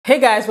Hey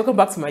guys, welcome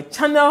back to my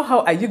channel.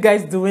 How are you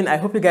guys doing? I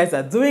hope you guys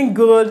are doing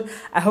good.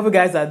 I hope you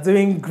guys are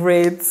doing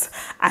great.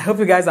 I hope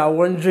you guys are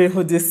wondering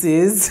who this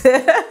is.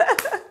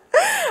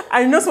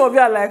 I know some of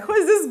you are like, who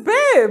is this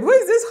babe? Who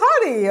is this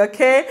honey?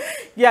 Okay,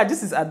 yeah,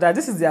 this is Ada.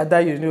 This is the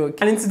Ada you know.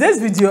 And in today's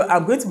video,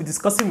 I'm going to be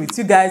discussing with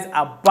you guys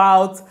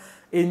about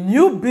a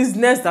new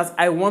business that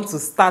I want to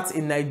start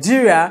in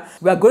Nigeria.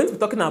 We are going to be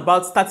talking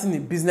about starting a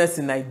business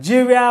in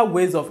Nigeria,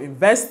 ways of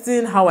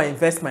investing, how I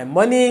invest my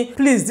money.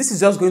 Please, this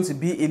is just going to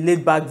be a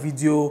laid-back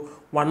video.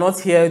 We're not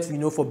here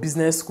to, for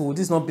business school.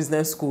 This is not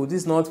business school.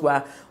 This is not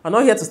we're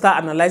not here to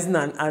start analyzing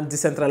and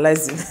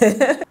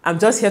decentralizing. I'm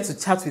just here to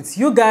chat with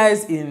you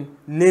guys in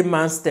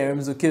layman's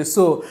terms. Okay,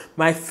 so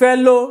my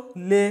fellow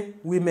lay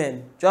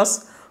women,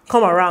 just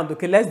come around.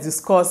 Okay, let's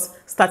discuss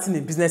starting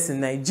a business in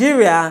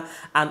Nigeria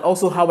and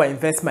also how I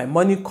invest my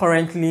money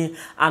currently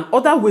and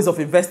other ways of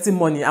investing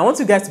money. I want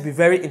you guys to be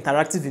very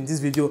interactive in this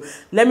video.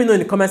 Let me know in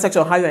the comment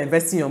section how you're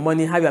investing your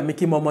money, how you're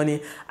making more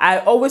money. I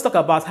always talk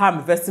about how I'm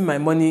investing my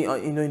money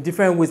in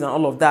different ways and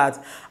all of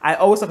that. I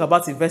always talk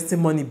about investing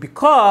money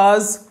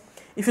because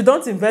if you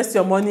don't invest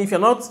your money, if you're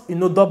not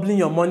doubling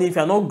your money, if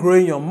you're not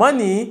growing your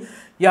money,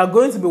 you are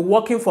going to be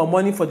working for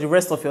money for the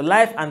rest of your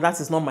life, and that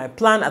is not my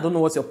plan. I don't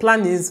know what your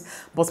plan is,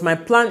 but my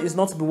plan is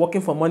not to be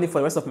working for money for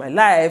the rest of my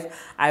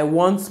life. I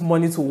want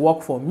money to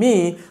work for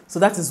me, so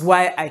that is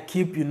why I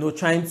keep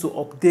trying to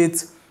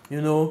update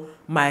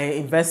my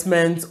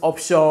investment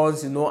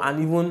options,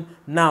 and even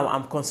now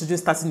I'm considering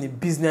starting a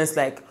business,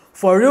 like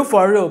for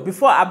real.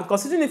 Before, I've been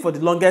considering it for the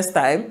longest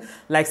time,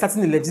 like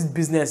starting a legit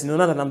business, now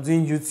that I'm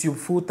doing YouTube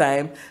full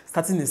time,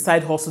 starting a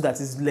side hustle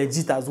that is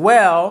legit as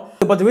well.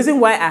 But the reason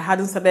why I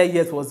hadn't started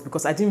yet was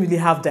because I didn't really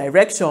have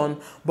direction.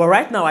 But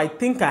right now, I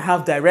think I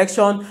have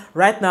direction.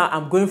 Right now,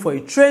 I'm going for a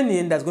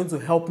training that's going to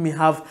help me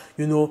have,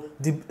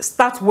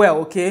 start well,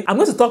 okay? I'm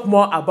going to talk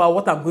more about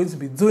what I'm going to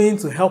be doing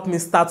to help me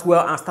start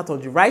well and start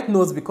on the right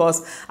notes,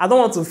 because I don't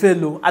want to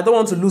fail. I don't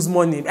want to lose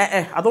money.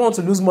 I don't want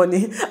to lose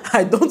money.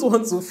 I don't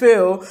want to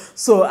fail.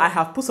 So I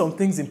have put some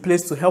things in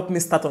place to help me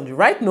start on the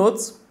right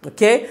notes,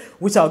 okay,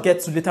 which I'll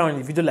get to later on in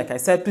the video. Like I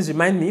said, please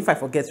remind me. If I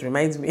forget,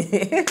 remind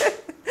me.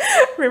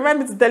 Remind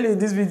me to tell you in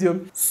this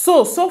video.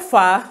 So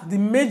far, the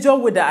major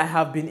way that I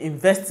have been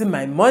investing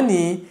my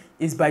money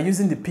is by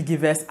using the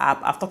Piggyverse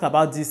app. I've talked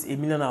about this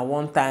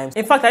 1,000,001 times.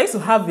 In fact, I used to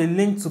have a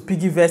link to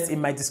Piggyverse in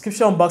my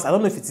description box. I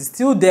don't know if it is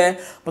still there,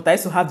 but I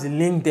used to have the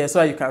link there so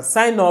that you can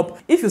sign up.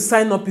 If you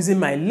sign up using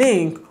my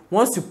link,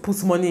 once you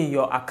put money in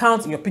your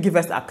account, in your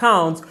Piggyverse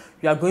account,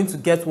 you are going to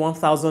get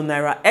 1,000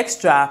 naira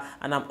extra,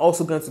 and I'm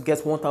also going to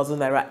get 1,000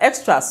 naira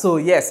extra. So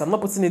yes, I'm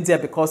not putting it there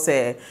because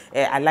I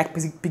like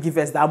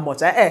Piggyverse that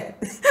much.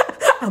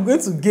 I'm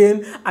going to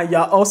gain, and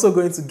you're also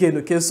going to gain,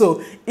 okay?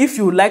 So if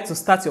you would like to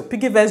start your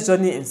Piggyverse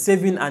journey in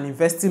saving and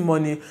investing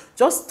money,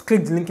 just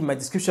click the link in my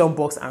description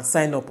box and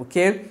sign up,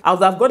 okay? I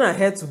would have gone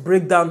ahead to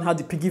break down how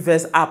the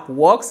Piggyverse app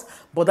works,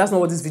 but that's not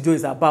what this video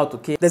is about,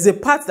 okay? There's a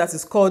part that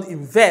is called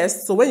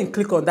invest. So when you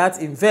click on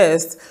that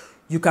invest,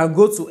 you can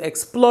go to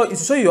explore. It will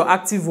show you your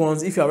active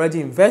ones if you're already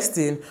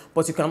investing,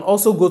 but you can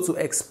also go to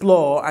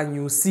explore and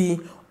you'll see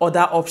other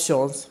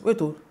options.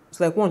 Wait, it's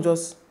like one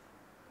just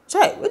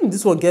check. When did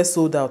this one get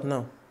sold out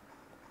now?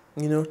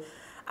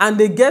 And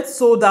they get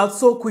sold out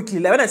so quickly.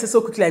 Like when I say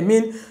so quickly, I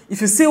mean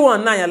if you see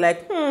one now, you're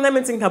like, let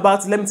me think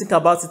about it,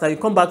 and you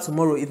come back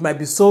tomorrow, it might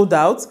be sold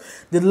out.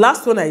 The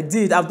last one I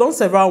did, I've done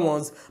several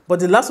ones, but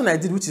the last one I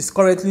did, which is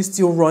currently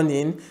still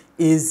running,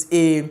 is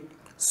a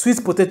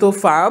sweet potato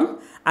farm,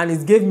 and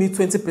it gave me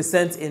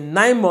 20% in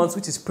 9 months,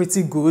 which is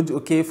pretty good,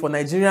 okay, for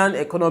Nigerian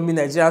economy,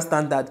 Nigerian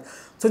standard.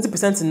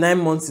 20% in 9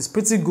 months is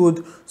pretty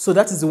good. So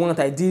that is the one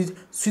that I did,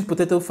 sweet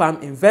potato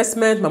farm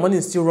investment. My money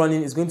is still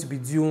running. It's going to be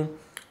due,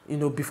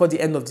 before the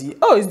end of the year.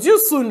 Oh, it's due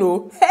soon,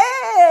 no?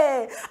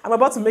 Hey, I'm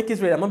about to make it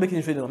rain. I'm not making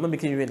it rain.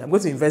 I'm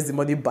going to invest the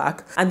money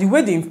back. And the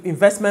way the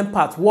investment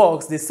part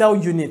works, they sell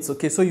units,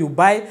 okay? So you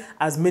buy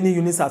as many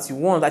units as you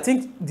want. I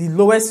think the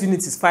lowest unit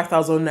is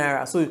 5,000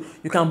 naira. So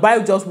you can buy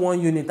just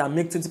one unit and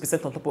make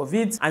 20% on top of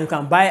it. And you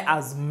can buy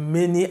as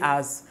many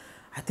as,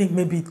 I think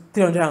maybe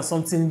 300 and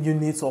something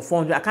units or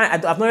 400.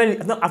 I've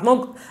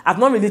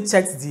not really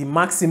checked the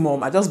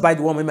maximum. I just buy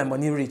the one when my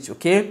money reach,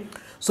 okay?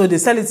 So they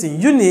sell it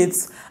in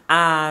units,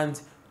 and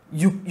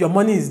your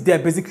money is there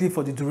basically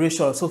for the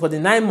duration. So for the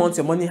 9 months,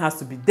 your money has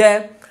to be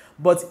there.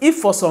 But if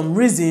for some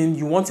reason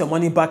you want your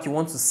money back, you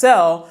want to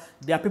sell,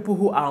 there are people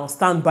who are on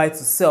standby to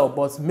sell,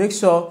 but make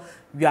sure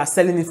you are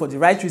selling it for the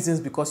right reasons,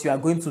 because you are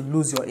going to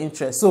lose your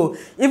interest. So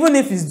even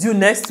if it's due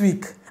next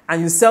week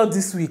and you sell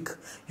this week,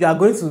 you are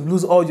going to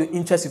lose all your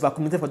interest you've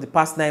accumulated for the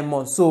past 9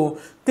 months. So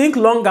think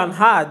long and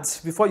hard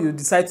before you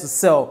decide to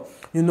sell.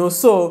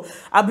 So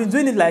I've been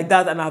doing it like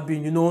that, and I've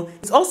been,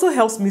 it also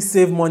helps me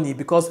save money,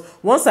 because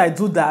once I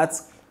do that,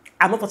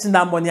 I'm not touching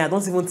that money. I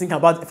don't even think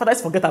about it. If I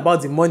just forget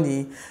about the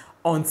money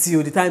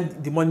until the time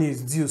the money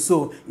is due.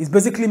 So it's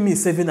basically me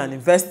saving and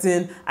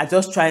investing. I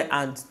just try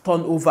and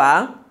turn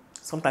over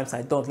Sometimes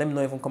I don't. Let me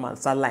not even come and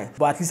start lying.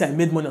 But at least I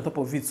made money on top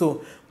of it.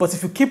 So, but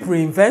if you keep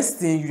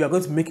reinvesting, you are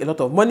going to make a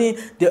lot of money.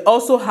 They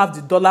also have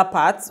the dollar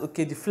part,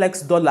 okay, the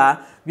flex dollar,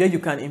 where you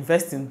can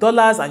invest in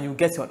dollars and you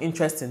get your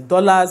interest in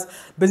dollars.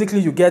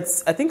 Basically, you get,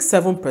 I think,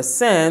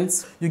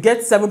 7%. You get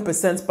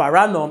 7% per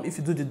annum if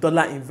you do the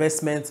dollar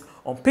investment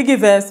on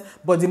Piggyvest,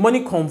 but the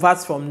money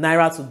converts from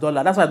naira to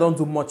dollar. That's why I don't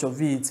do much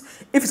of it.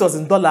 If it was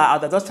in dollar, I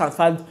would have just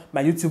transferred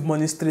my YouTube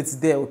money straight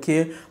there,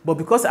 okay? But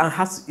because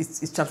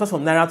it's transferred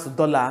from naira to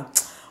dollar,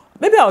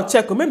 maybe I'll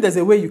check, or maybe there's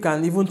a way you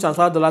can even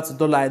transfer dollar to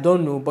dollar, I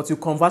don't know, but you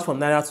convert from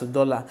naira to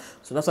dollar.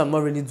 So that's why I'm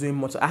not really doing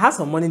much. I have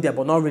some money there,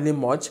 but not really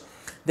much.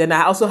 Then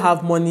I also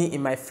have money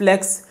in my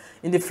flex.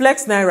 In the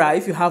flex naira,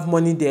 if you have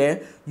money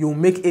there, you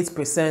make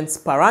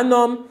 8% per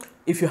annum.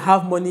 If you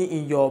have money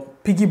in your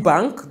piggy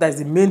bank, that is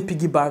the main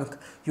piggy bank,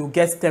 you'll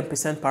get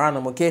 10% per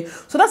annum, okay?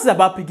 So that's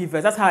about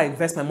Piggyvest. That's how I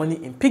invest my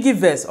money in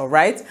Piggyvest, all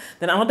right?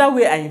 Then another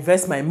way I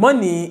invest my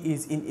money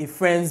is in a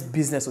friend's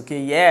business,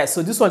 okay? Yeah,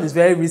 so this one is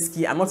very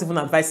risky. I'm not even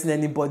advising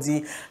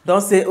anybody.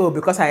 Don't say, oh,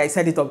 because I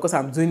said it or because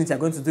I'm doing it, you're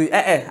going to do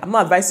it. I'm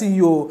not advising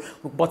you,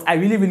 but I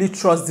really, really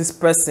trust this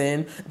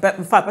person. But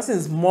in fact, the person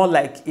is more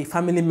like a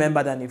family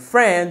member than a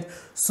friend.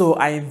 So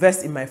I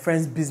invest in my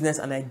friend's business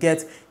and I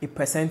get a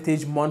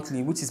percentage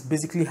monthly, which is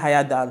basically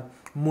higher than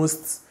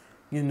most,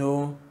 you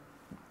know,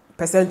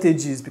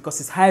 percentages, because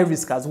it's high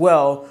risk as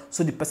well,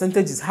 so the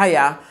percentage is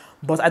higher.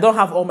 But I don't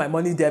have all my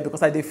money there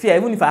because I dey fear,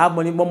 even if I have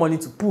more money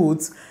to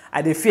put,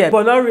 I dey fear.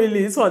 But not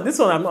really. This one,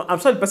 I'm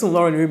sure the person will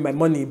not really read my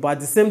money, but at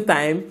the same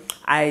time,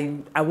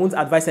 I won't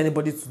advise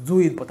anybody to do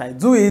it, but I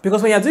do it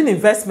because when you're doing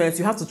investments,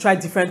 you have to try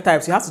different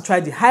types. You have to try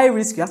the high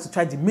risk, you have to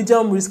try the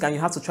medium risk, and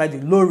you have to try the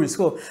low risk.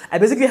 So I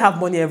basically have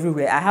money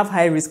everywhere. I have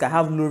high risk, I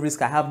have low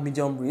risk, I have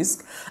medium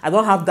risk. I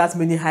don't have that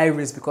many high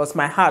risk because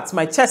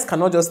my chest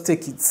cannot just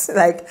take it.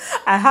 Like,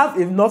 I have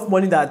enough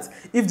money that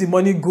if the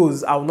money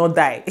goes, I will not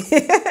die.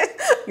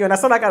 You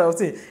understand that kind of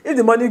thing? If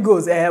the money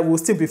goes, we'll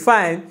still be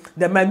fine.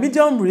 Then my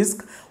medium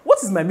risk, what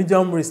is my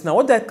medium risk now?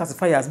 What do I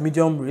classify as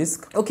medium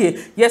risk?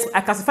 Okay, yes,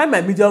 I classify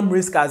my medium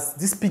risk as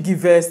this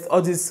Piggyvest,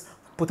 all this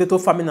potato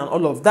farming and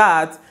all of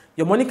that.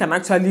 Your money can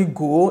actually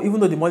go, even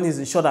though the money is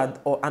insured and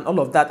all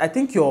of that. I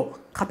think your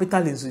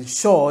capital is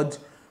insured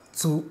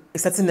to a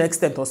certain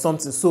extent or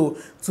something. So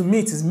to me,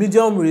 it is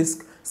medium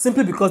risk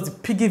simply because the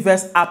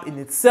Piggyvest app in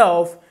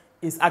itself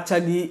is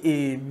actually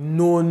a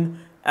known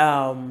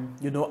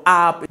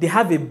app. They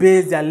have a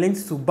base, they are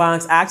linked to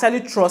banks. I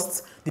actually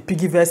trust the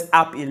Piggyvest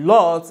app a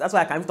lot. That's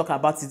why I can even talk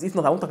about it. If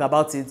not, I won't talk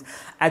about it.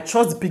 I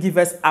trust the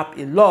Piggyvest app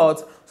a lot.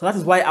 So that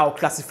is why I'll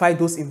classify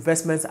those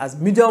investments as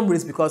medium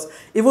risk, because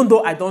even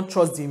though I don't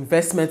trust the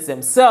investments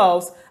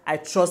themselves, I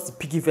trust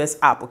the Piggyvest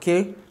app,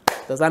 okay?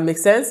 Does that make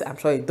sense? I'm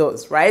sure it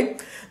does,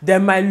 right?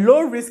 Then my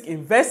low risk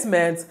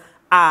investments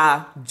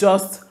are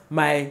just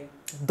my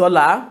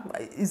dollar.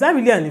 Is that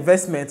really an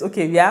investment?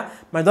 Okay, yeah,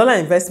 my dollar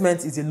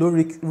investment is a low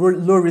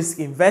risk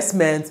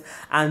investment,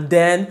 and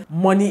then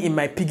money in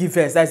my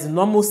Piggyvest, that's the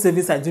normal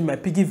savings I do in my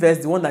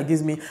Piggyvest, the one that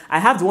gives me, I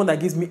have the one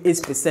that gives me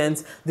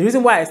 8%. The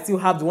reason why I still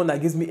have the one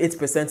that gives me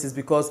 8% is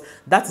because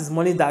that is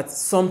money that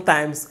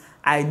sometimes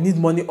I need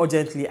money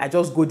urgently, I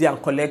just go there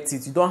and collect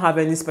it. You don't have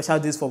any special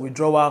days for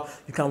withdrawal.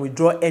 You can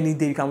withdraw any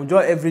day. You can withdraw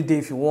every day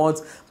if you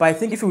want. But I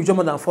think if you withdraw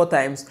more than 4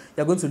 times,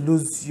 you're going to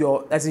lose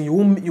your, as in you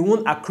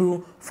won't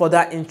accrue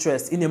further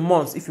interest in a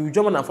month. If you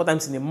withdraw more than 4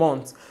 times in a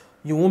month,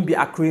 you won't be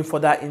accruing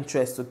further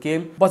interest, okay?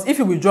 But if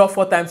you withdraw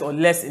 4 times or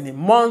less in a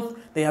month,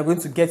 then you're going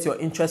to get your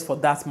interest for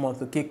that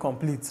month, okay,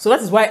 complete. So that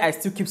is why I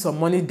still keep some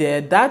money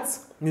there. That,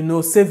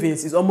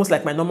 savings is almost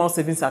like my normal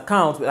savings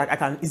account, where I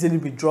can easily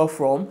withdraw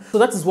from. So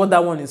that is what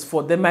that one is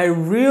for. Then my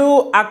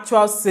real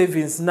actual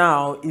savings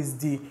now is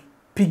the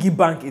piggy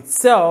bank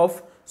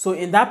itself. So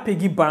in that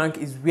piggy bank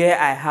is where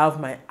I have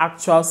my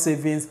actual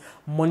savings,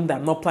 money that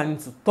I'm not planning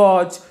to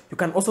touch. You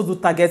can also do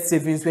target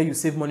savings where you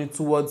save money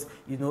towards,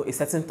 a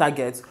certain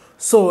target.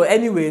 So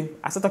anyway,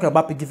 I start talking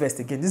about Piggyvest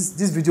again.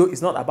 This video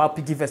is not about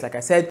Piggyvest, like I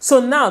said. So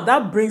now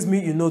that brings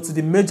me, to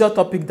the major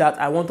topic that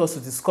I want us to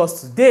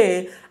discuss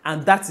today,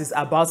 and that is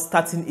about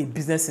starting a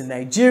business in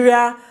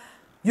Nigeria.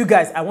 You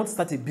guys, I want to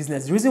start a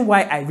business. The reason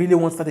why I really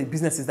want to start a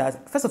business is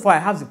that, first of all, I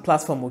have the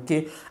platform,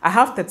 okay? I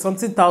have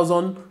 30-something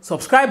thousand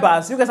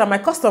subscribers. You guys are my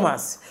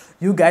customers.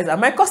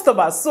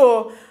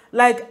 So,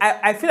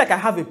 I feel like I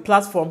have a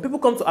platform. People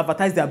come to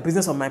advertise their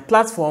business on my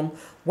platform.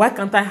 Why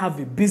can't I have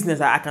a business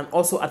that I can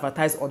also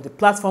advertise on the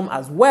platform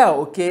as well,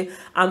 okay?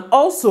 And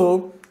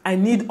also, I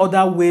need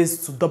other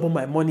ways to double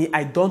my money.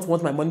 I don't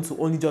want my money to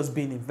only just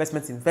be in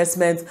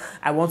investment.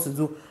 I want to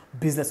do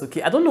business,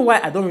 okay? I don't know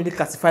why I don't really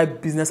classify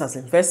business as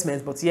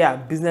investment, but yeah,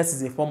 business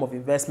is a form of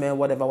investment,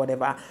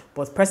 whatever.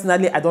 But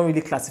personally, I don't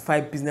really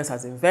classify business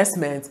as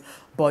investment.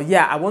 But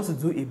yeah, I want to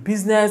do a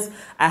business.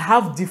 I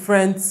have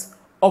different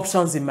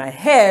options in my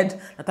head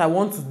that I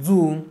want to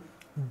do,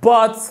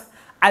 but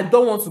I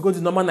don't want to go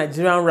the normal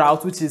Nigerian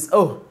route, which is,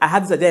 oh, I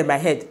had this idea in my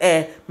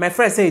head. My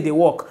friend say they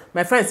work.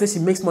 My friend says she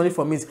makes money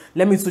from it.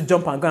 Let me to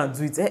jump and go and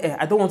do it.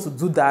 I don't want to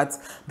do that,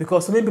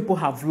 because so many people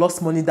have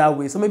lost money that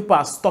way. So many people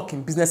are stuck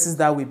in businesses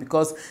that way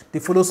because they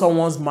follow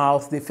someone's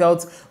mouth. They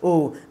felt,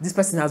 oh, this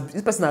person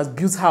has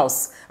built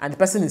house and the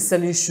person is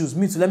selling shoes.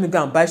 Me too, let me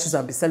go and buy shoes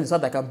and be selling so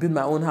that I can build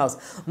my own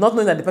house. Not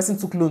knowing that the person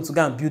took loan to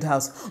go and build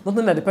house. Not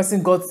knowing that the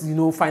person got,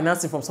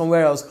 financing from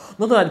somewhere else.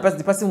 Not knowing that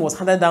the person was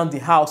handed down the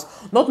house.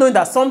 Not knowing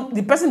that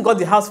the person got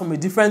the house from a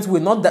different way,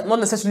 not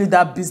necessarily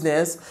that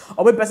business,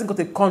 or maybe the person got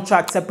a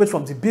contract separate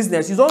from the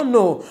business. You don't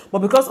know, but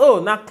because,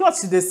 oh, now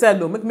clothes they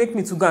sell, make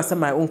me to go and sell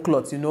my own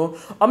clothes,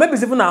 or maybe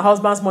it's even our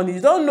husband's money.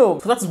 You don't know.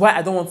 So that is why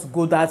I don't want to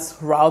go that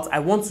route. I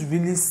want to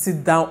really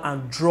sit down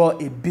and draw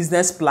a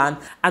business plan,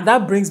 and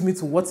that brings me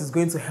to what is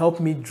going to help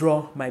me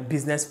draw my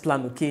business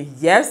plan. Okay,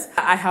 yes,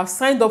 I have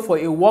signed up for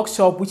a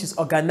workshop which is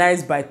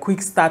organized by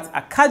Quick Start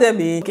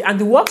Academy, okay, and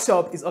the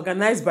workshop is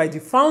organized by the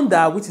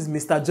founder, which is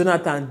Mr.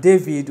 Jonathan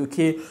David,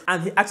 okay,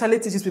 and he actually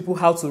teaches people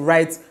how to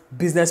write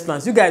business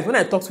plans. You guys, when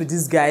I talked with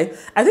this guy,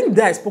 I think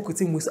that I spoke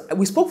with him,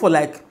 we spoke for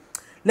like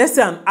less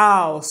than an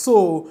hour or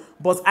so,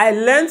 but I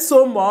learned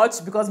so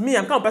much, because me,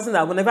 I'm kind of person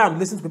that whenever I'm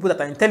listening to people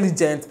that are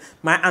intelligent,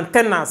 my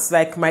antennas,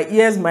 like my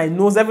ears, my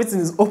nose, everything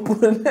is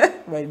open.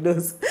 My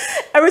nose,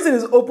 everything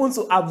is open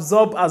to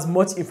absorb as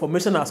much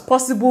information as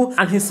possible.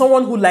 And he's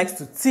someone who likes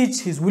to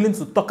teach. He's willing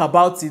to talk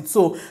about it.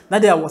 So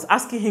that day I was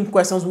asking him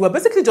questions. We were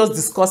basically just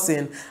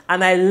discussing,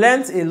 and I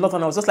learned a lot.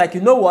 And I was just like,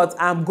 you know what,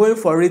 I'm going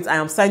for it. I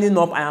am signing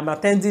up. I am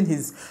attending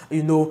his,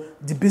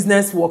 the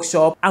business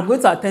workshop. I'm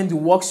going to attend the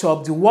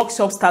workshop. The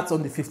workshop starts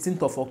on the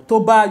 15th of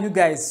October. You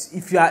guys,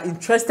 if you are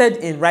interested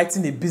in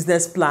writing a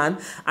business plan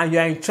and you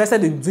are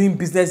interested in doing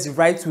business the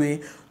right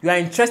way, you are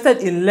interested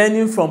in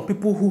learning from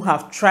people who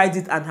have tried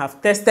it and have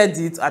tested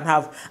it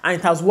and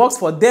it has worked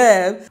for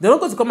them, they're not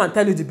going to come and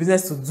tell you the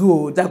business to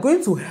do. They're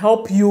going to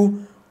help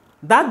you.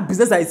 That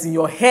business that is in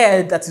your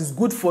head, that is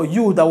good for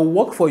you, that will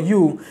work for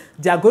you,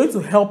 they are going to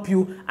help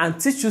you and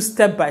teach you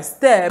step by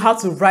step how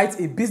to write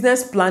a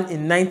business plan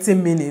in 90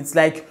 minutes.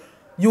 Like,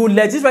 you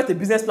legit write a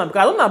business plan,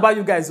 because I don't know about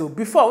you guys, though.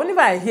 Before, whenever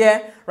I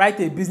hear write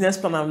a business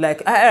plan, I'm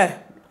like,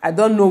 I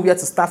don't know where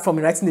to start from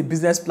in writing a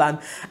business plan.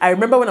 I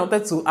remember when I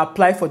wanted to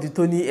apply for the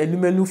Tony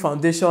Elumelu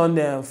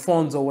Foundation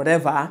funds or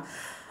whatever,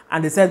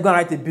 and they said, go and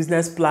write a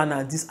business plan,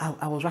 and this,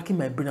 I was racking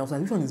my brain. I was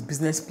like, which one is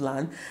business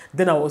plan?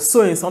 Then I was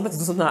sewing, so I wanted to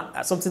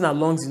do something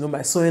along,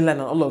 my sewing line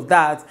and all of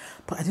that,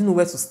 but I didn't know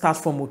where to start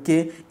from,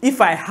 okay? If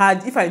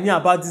I knew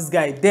about this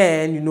guy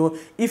then,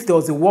 if there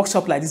was a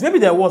workshop like this, maybe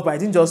there was, but I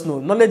didn't just know.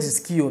 Knowledge is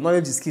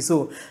key,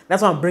 so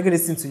that's why I'm bringing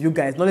this into you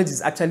guys. Knowledge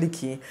is actually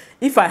key.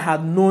 If I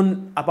had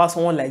known about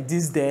someone like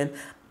this then,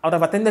 I would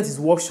have attended his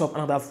workshop and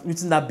I would have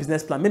written that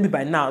business plan. Maybe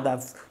by now I would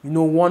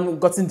have,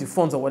 gotten the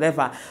funds or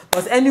whatever.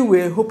 But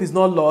anyway, hope is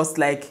not lost.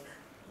 Like,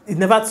 it's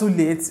never too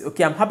late.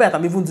 Okay, I'm happy that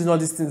I'm even doing all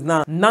these things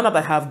now. Now that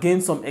I have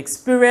gained some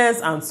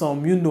experience and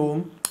some,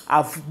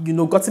 I've,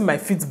 gotten my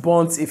feet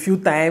burnt a few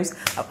times.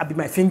 I've been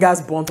my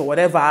fingers burnt or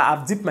whatever.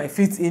 I've dipped my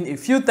feet in a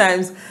few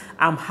times.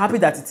 I'm happy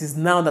that it is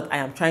now that I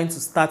am trying to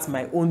start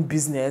my own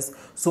business.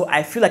 So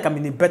I feel like I'm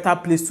in a better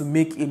place to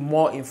make a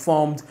more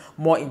informed,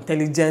 more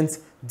intelligent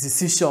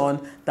decision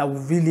that will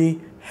really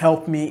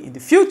help me in the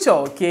future.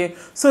 Okay,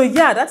 so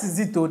yeah, that is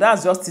it though.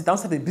 That's just it.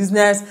 Outside the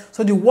business.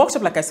 So the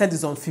workshop, like I said,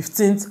 is on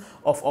 15th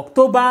of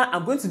October.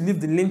 I'm going to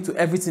leave the link to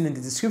everything in the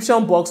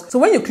description box. So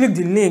when you click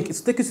the link, it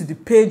will take you to the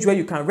page where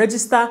you can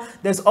register.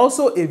 There's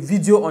also a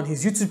video on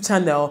his YouTube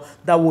channel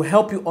that will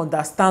help you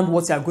understand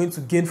what you are going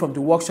to gain from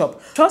the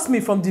workshop. Trust me,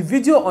 from the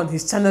video on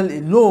his channel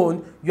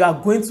alone, you are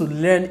going to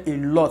learn a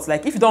lot.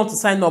 Like, if you don't want to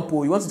sign up,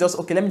 or you want to just,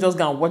 okay, let me just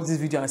go and watch this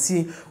video and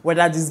see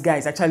whether this guy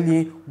is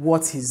actually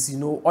worth his,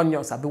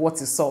 onions, or worth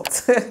his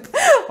salt,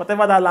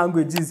 whatever that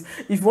language is.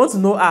 If you want to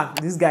know,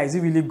 this guy, is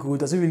he really good?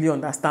 Does he really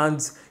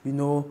understand,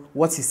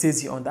 what he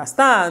says he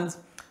understands?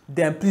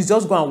 Then please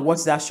just go and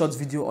watch that short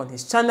video on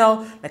his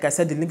channel. Like I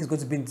said, the link is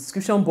going to be in the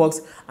description box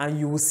and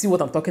you will see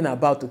what I'm talking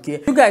about,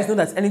 okay? You guys know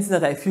that anything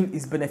that I feel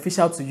is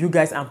beneficial to you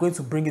guys, I'm going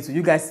to bring it to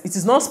you guys. It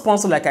is not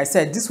sponsored, like I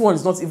said. This one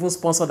is not even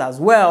sponsored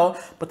as well,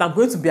 but I'm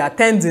going to be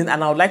attending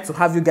and I would like to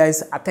have you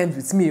guys attend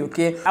with me,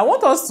 okay? I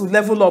want us to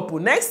level up.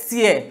 Next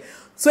year,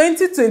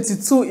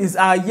 2022 is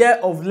our year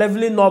of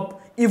leveling up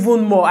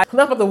even more. That's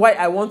part of why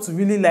I want to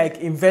really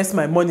invest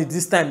my money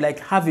this time,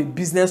 have a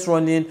business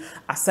running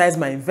aside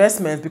my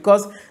investments,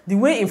 because the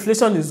way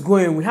inflation is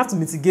going, we have to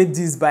mitigate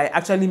this by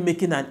actually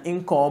making an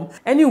income.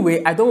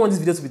 Anyway, I don't want this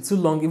video to be too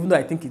long, even though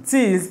I think it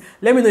is.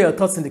 Let me know your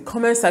thoughts in the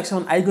comment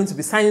section. Are you going to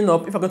be signing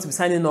up? If you're going to be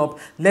signing up,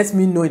 let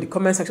me know in the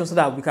comment section so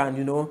that we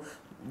can,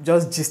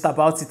 just gist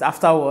about it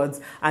afterwards.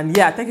 And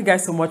yeah, thank you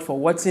guys so much for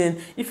watching.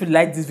 If you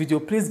like this video,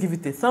 please give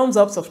it a thumbs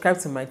up, subscribe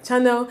to my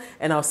channel,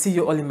 and I'll see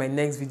you all in my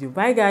next video.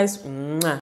 Bye guys.